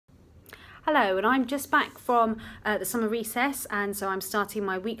Hello, and I'm just back from the summer recess, and so I'm starting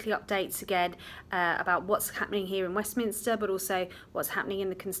my weekly updates again about what's happening here in Westminster, but also what's happening in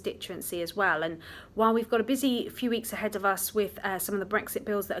the constituency as well. And while we've got a busy few weeks ahead of us with some of the Brexit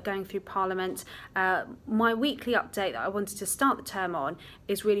bills that are going through Parliament, my weekly update that I wanted to start the term on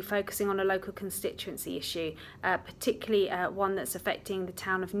is really focusing on a local constituency issue, particularly one that's affecting the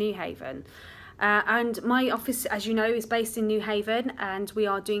town of Newhaven. And my office, as you know, is based in Newhaven, and we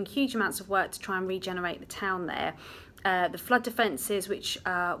are doing huge amounts of work to try and regenerate the town there. The flood defences, which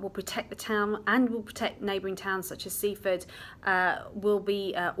will protect the town and will protect neighbouring towns such as Seaford, will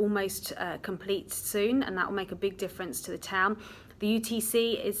be almost complete soon, and that will make a big difference to the town. The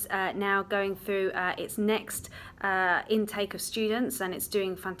UTC is now going through its next intake of students, and it's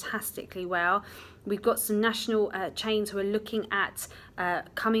doing fantastically well. We've got some national chains who are looking at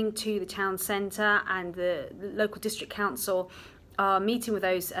coming to the town centre, and the local district council are meeting with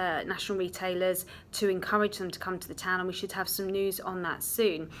those national retailers to encourage them to come to the town, and we should have some news on that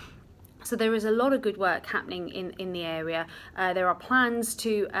soon. So there is a lot of good work happening in the area. There are plans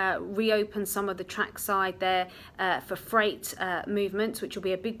to reopen some of the trackside there for freight movements, which will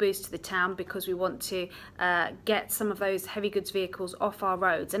be a big boost to the town because we want to get some of those heavy goods vehicles off our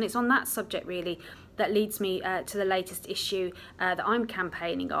roads. And it's on that subject really that leads me to the latest issue that I'm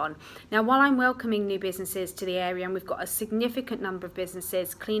campaigning on. Now, while I'm welcoming new businesses to the area, and we've got a significant number of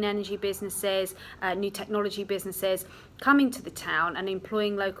businesses, clean energy businesses, new technology businesses coming to the town and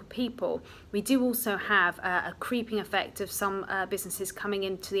employing local people, we do also have a creeping effect of some businesses coming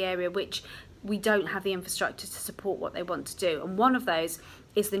into the area which we don't have the infrastructure to support what they want to do. And one of those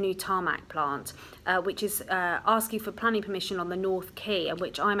is the new tarmac plant, which is asking for planning permission on the North Quay, and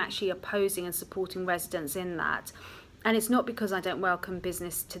which I'm actually opposing and supporting residents in that. And it's not because I don't welcome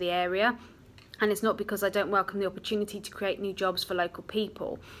business to the area, and it's not because I don't welcome the opportunity to create new jobs for local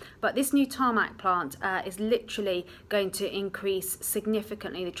people. But this new tarmac plant is literally going to increase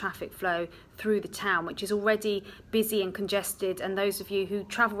significantly the traffic flow through the town, which is already busy and congested. And those of you who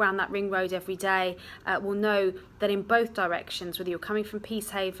travel around that ring road every day will know that in both directions, whether you're coming from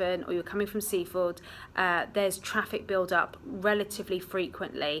Peacehaven or you're coming from Seaford, there's traffic build up relatively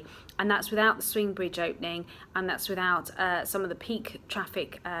frequently. And that's without the swing bridge opening, and that's without some of the peak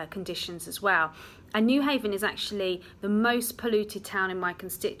traffic conditions as well. And Newhaven is actually the most polluted town in my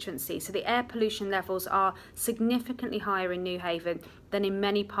constituency. So the air pollution levels are significantly higher in Newhaven than in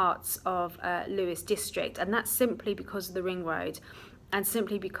many parts of Lewes district. And that's simply because of the ring road, and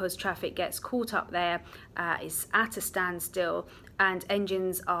simply because traffic gets caught up there, is at a standstill, and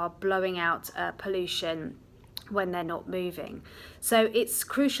engines are blowing out pollution when they're not moving. So it's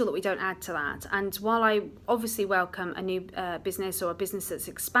crucial that we don't add to that. And while I obviously welcome a new business or a business that's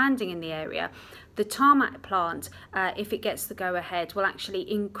expanding in the area, the tarmac plant, if it gets the go ahead, will actually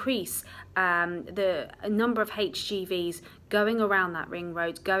increase the number of HGVs going around that ring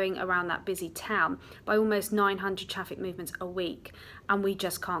road, going around that busy town by almost 900 traffic movements a week. And we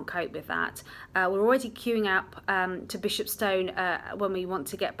just can't cope with that. We're already queuing up to Bishopstone when we want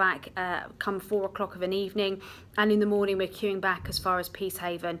to get back come 4 o'clock of an evening, and in the morning we're queuing back as far as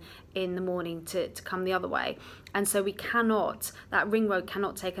Peacehaven in the morning to come the other way. And so we cannot, that ring road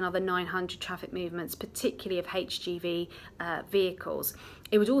cannot take another 900 traffic movements, particularly of HGV vehicles.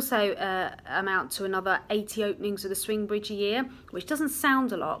 It would also amount to another 80 openings of the swing bridge a year, which doesn't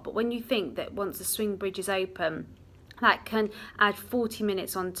sound a lot, but when you think that once the swing bridge is open, that can add 40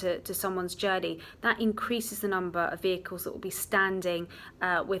 minutes onto someone's journey. That increases the number of vehicles that will be standing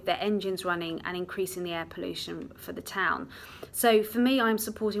with their engines running, and increasing the air pollution for the town. So for me, I'm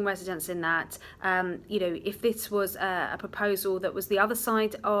supporting residents in that. You know, if this was a proposal that was the other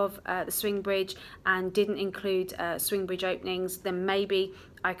side of the swing bridge and didn't include swing bridge openings, then maybe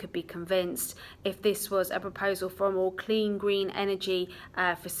I could be convinced. If this was a proposal for a more clean, green energy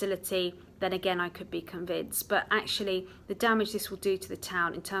facility, then again I could be convinced. But actually the damage this will do to the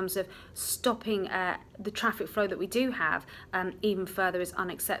town in terms of stopping the traffic flow that we do have even further is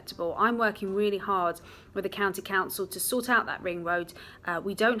unacceptable. I'm working really hard with the county council to sort out that ring road.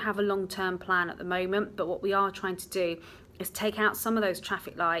 We don't have a long-term plan at the moment, but what we are trying to do is take out some of those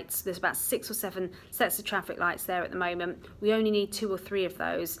traffic lights. There's about 6 or 7 sets of traffic lights there at the moment. We only need 2 or 3 of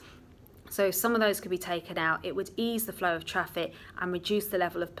those. So if some of those could be taken out, it would ease the flow of traffic and reduce the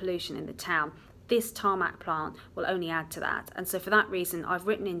level of pollution in the town. This tarmac plant will only add to that. And so for that reason, I've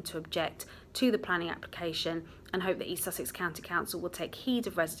written in to object to the planning application, and hope that East Sussex County Council will take heed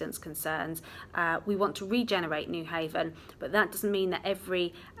of residents' concerns. We want to regenerate Newhaven, but that doesn't mean that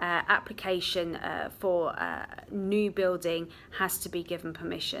every application for new building has to be given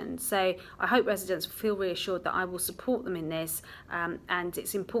permission. So I hope residents feel reassured that I will support them in this, and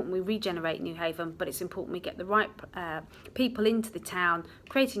it's important we regenerate Newhaven, but it's important we get the right people into the town,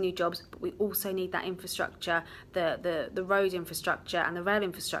 creating new jobs, but we also need that infrastructure, the road infrastructure and the rail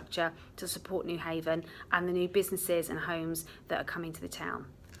infrastructure to support Newhaven and the new businesses and homes that are coming to the town.